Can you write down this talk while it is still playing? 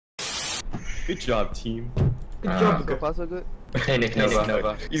Good job, team. Good job. So far so good. Hey Nick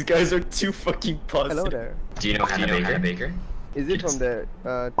Nova. These guys are too fucking positive. Hello there. Do you know Hannah Baker? Is it from the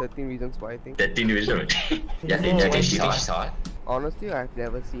 13 Reasons Why thing? 13 Reasons. Yeah, do you think she saw it? Honestly, I've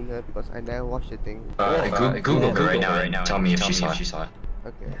never seen her because I never watched the thing. Google her right now. Tell me if she saw it.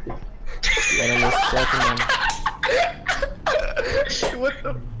 Okay. What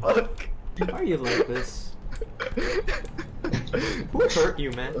the fuck? Why are you like this? Who hurt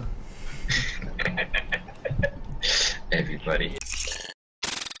you, man? Everybody.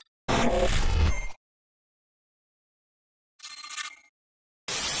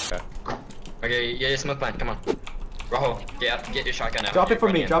 Okay, yeah, smoke plant, come on. Rojo, get your shotgun out. Drop it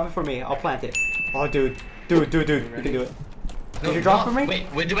for me, I'll plant it. Oh, dude. You can do it. Did you drop for me? Wait,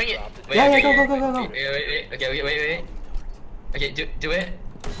 we're doing it. Wait, yeah, okay, go. Wait. Okay, wait. Okay, do it.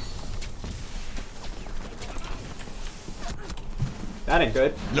 That ain't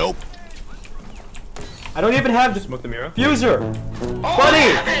good. Nope. I don't even have Just smoke the mirror. Fuser! Oh,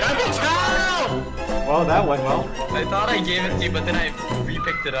 Buddy! Well, that went well. I thought I gave it to you, but then I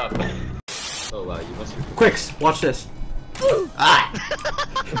re-picked it up. Oh wow, you must be... Quicks, watch this. Ah!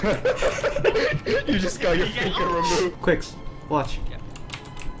 You just got your finger removed. Quicks, watch.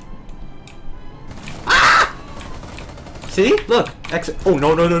 Ah! See? Look! Oh,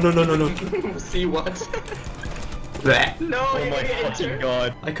 no. See what? No, Oh my fucking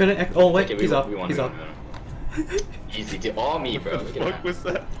god. I couldn't. Oh, wait, Okay, he's up. He's up. Easy to all me, bro. What the fuck was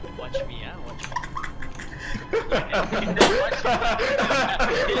that? Watch me, yeah, watch me.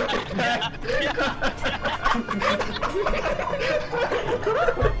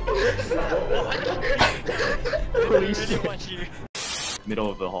 Holy shit. Middle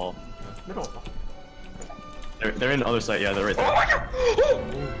of the hall. Middle. They're in the other side, yeah, they're right there.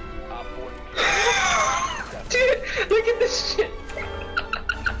 Dude, look at this shit.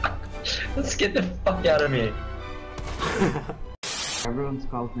 Let's get the fuck out of me. Everyone's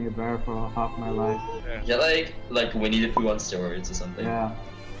called me a bear for half my life. Yeah, like Winnie the Pooh on steroids or something. Yeah.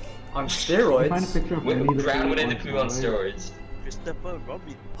 On Find a steroids? picture of Winnie the Crown Pooh Winnie the once Pooh in a on while. steroids. Christopher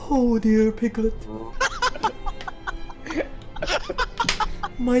Robin. Oh dear, Piglet.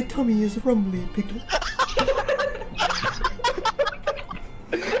 My tummy is rumbling, Piglet.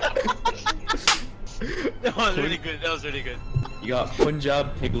 That was really good. You got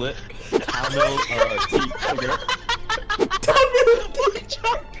Punjab Piglet, Tamil Tiger.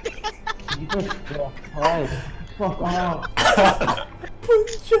 Fuck off.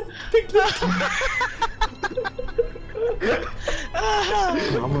 Punjab Piglet.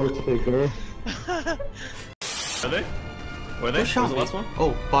 I'm a tiger. Are they? Were they? Who shot Was the me? last one?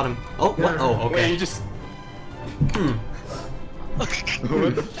 Oh, bottom. Oh, what? Oh, Wait, okay. you just... What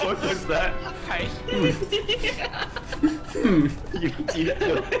the fuck was that? You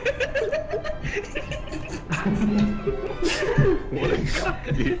What a god,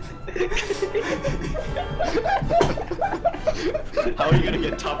 dude. How are you gonna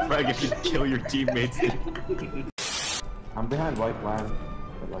get top frag if you kill your teammates? I'm behind white line.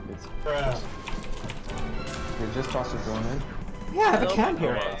 But like it's... They just tossed a drone in. Yeah, I have a camp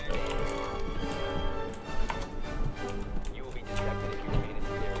here. You will be detected if you remain in this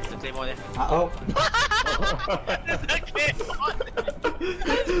area. The same one there. Uh-oh. There's a kid on there.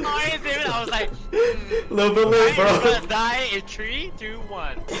 I was like, Little bit late, I'm bro. gonna die in 3, 2,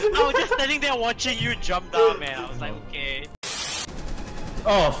 1. I was just standing there watching you jump down, man. I was like, okay.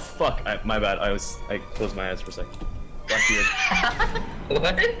 Oh fuck, my bad, I closed my eyes for a second. Blackbeard.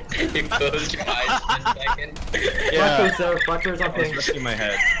 What? You closed your eyes for a second? Yeah, Blackbeard's on I was ping. resting my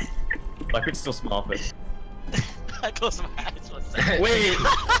head. Blackbeard's still small, but... I closed my eyes for a second. Wait!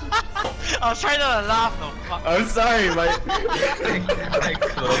 I was trying not to laugh though. Fuck. I'm sorry, I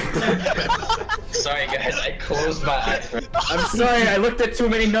closed. Sorry guys, I closed my eyes. I'm sorry, I looked at too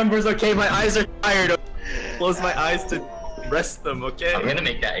many numbers, okay? My eyes are tired. Close my eyes to rest them, okay? I'm gonna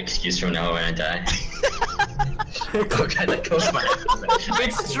make that excuse from now when I die. Oh guys, I closed my eyes.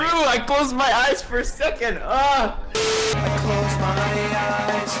 It's true, I closed my eyes for a second. I closed my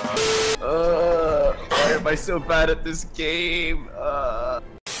eyes. Why am I so bad at this game?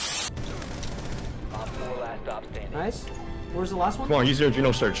 Nice. Where's the last one? Come on, use your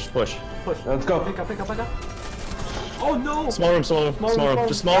adrenal surge, just push. Push. Let's go. Pick up. Oh no! Small room.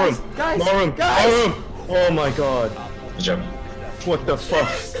 Just small room. Guys, Small room. Oh my god. Good job. What the fuck?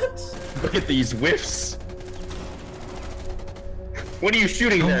 Look at these whiffs. What are you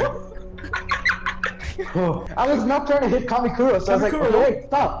shooting there? I was not trying to hit Kamikuro, so I was like, Kamikuro? oh, wait,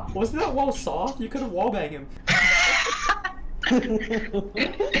 stop. Wasn't that wall soft? You could have wallbanged him.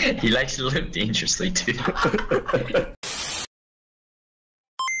 He likes to live dangerously too.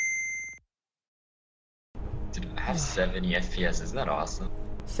 Dude, I have 70 FPS. Isn't that awesome?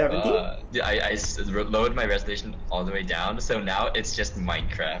 70? Yeah, I lowered my resolution all the way down, so now it's just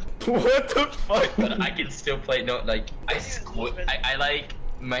Minecraft. What the fuck? But I can still play. No, like I like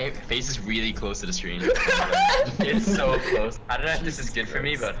my face is really close to the screen. It's so close. I don't know if this is good for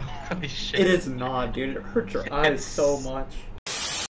me, but holy shit. It is not, dude. It hurts your eyes so much.